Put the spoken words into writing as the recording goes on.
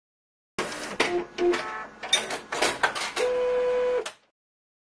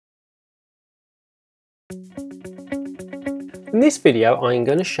In this video I'm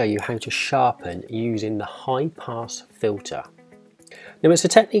going to show you how to sharpen using the high pass filter. Now it's a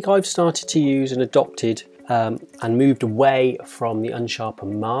technique I've started to use and adopted and moved away from the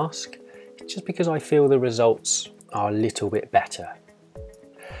unsharpened mask just because I feel the results are a little bit better.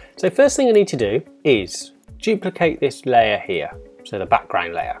 So first thing I need to do is duplicate this layer here, so the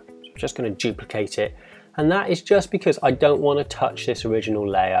background layer. So I'm just going to duplicate it, and that is just because I don't want to touch this original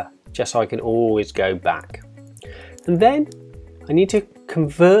layer, just so I can always go back. And then I need to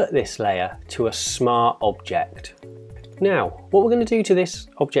convert this layer to a smart object. Now, what we're going to do to this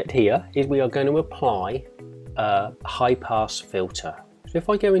object here is we are going to apply a high pass filter. So if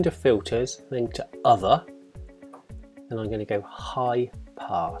I go into filters, then to other, and I'm going to go high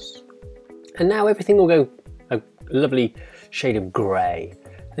pass. And now everything will go a lovely shade of grey.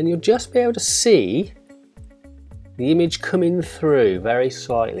 And you'll just be able to see the image coming through very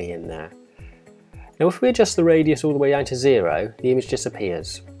slightly in there. Now if we adjust the radius all the way down to 0, the image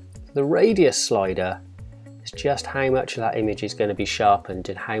disappears. The radius slider is just how much of that image is going to be sharpened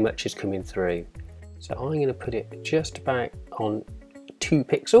and how much is coming through. So I'm going to put it just about on 2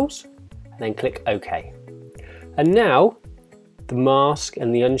 pixels and then click OK. And now the mask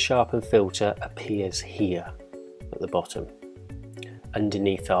and the unsharpened filter appears here at the bottom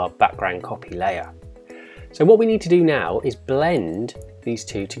underneath our background copy layer. So what we need to do now is blend these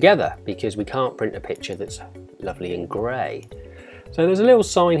two together because we can't print a picture that's lovely and grey. So there's a little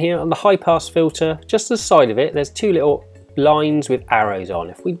sign here on the high pass filter, just to the side of it, there's 2 little lines with arrows on.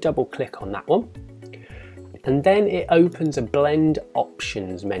 If we double click on that one, and then it opens a blend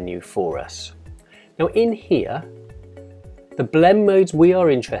options menu for us. Now in here, the blend modes we are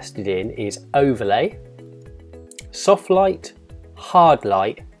interested in is overlay, soft light, hard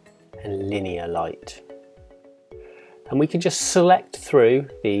light, and linear light. And we can just select through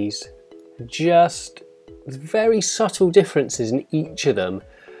these, just very subtle differences in each of them,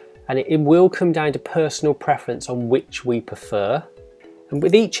 and it will come down to personal preference on which we prefer. And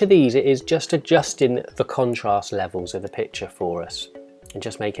with each of these it is just adjusting the contrast levels of the picture for us and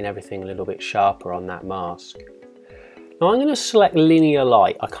just making everything a little bit sharper on that mask. Now I'm going to select linear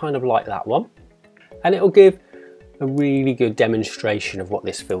light, I kind of like that one, and it will give a really good demonstration of what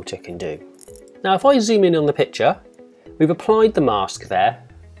this filter can do. Now if I zoom in on the picture, we've applied the mask there,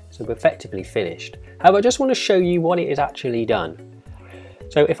 so we're effectively finished. However, I just want to show you what it has actually done.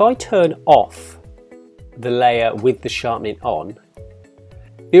 So if I turn off the layer with the sharpening on,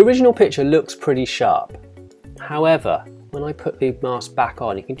 the original picture looks pretty sharp. However, when I put the mask back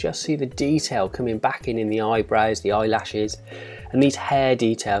on, you can just see the detail coming back in the eyebrows, the eyelashes, and these hair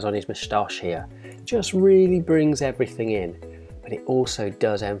details on his moustache here. It just really brings everything in, but it also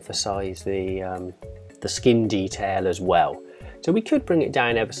does emphasize the skin detail as well. So we could bring it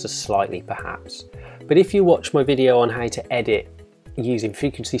down ever so slightly perhaps. But if you watch my video on how to edit using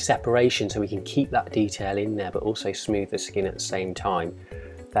frequency separation so we can keep that detail in there but also smooth the skin at the same time,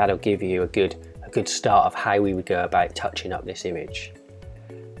 that'll give you a good start of how we would go about touching up this image.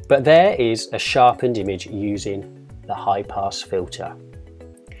 But there is a sharpened image using the high pass filter.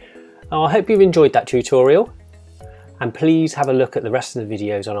 Now, I hope you've enjoyed that tutorial, and please have a look at the rest of the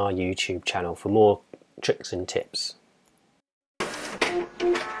videos on our YouTube channel for more tricks and tips.